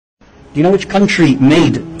Do you know which country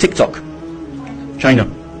made TikTok? China.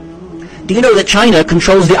 Do you know that China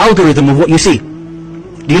controls the algorithm of what you see?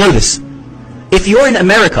 Do you know this? If you're in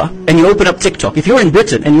America and you open up TikTok, if you're in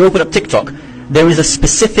Britain and you open up TikTok, there is a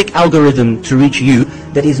specific algorithm to reach you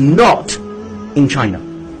that is not in China.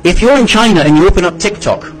 If you're in China and you open up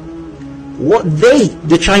TikTok, what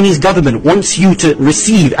the Chinese government wants you to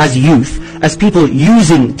receive as youth, as people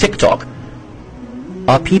using TikTok,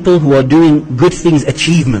 are people who are doing good things,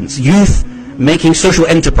 achievements, youth making social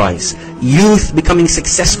enterprise, youth becoming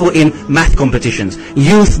successful in math competitions,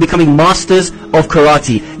 youth becoming masters of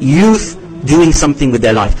karate, youth doing something with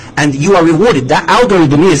their life. And you are rewarded. That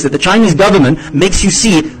algorithm is that the Chinese government makes you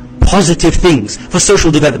see positive things for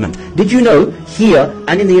social development. Did you know here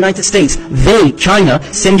and in the United States, China,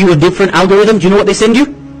 send you a different algorithm? Do you know what they send you?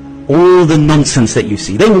 All the nonsense that you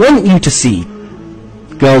see. They want you to see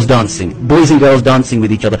girls dancing, boys and girls dancing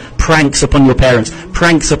with each other, pranks upon your parents,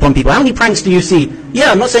 pranks upon people. How many pranks do you see?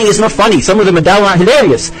 Yeah, I'm not saying it's not funny. Some of them are downright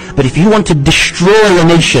hilarious. But if you want to destroy a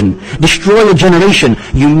nation, destroy a generation,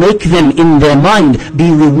 you make them in their mind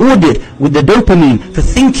be rewarded with the dopamine for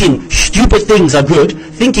thinking stupid things are good,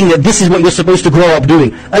 thinking that this is what you're supposed to grow up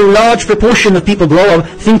doing. A large proportion of people grow up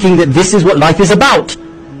thinking that this is what life is about.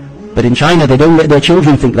 But in China, they don't let their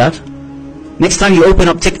children think that. Next time you open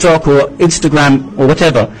up TikTok or Instagram or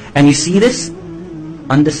whatever, and you see this,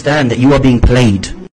 understand that you are being played.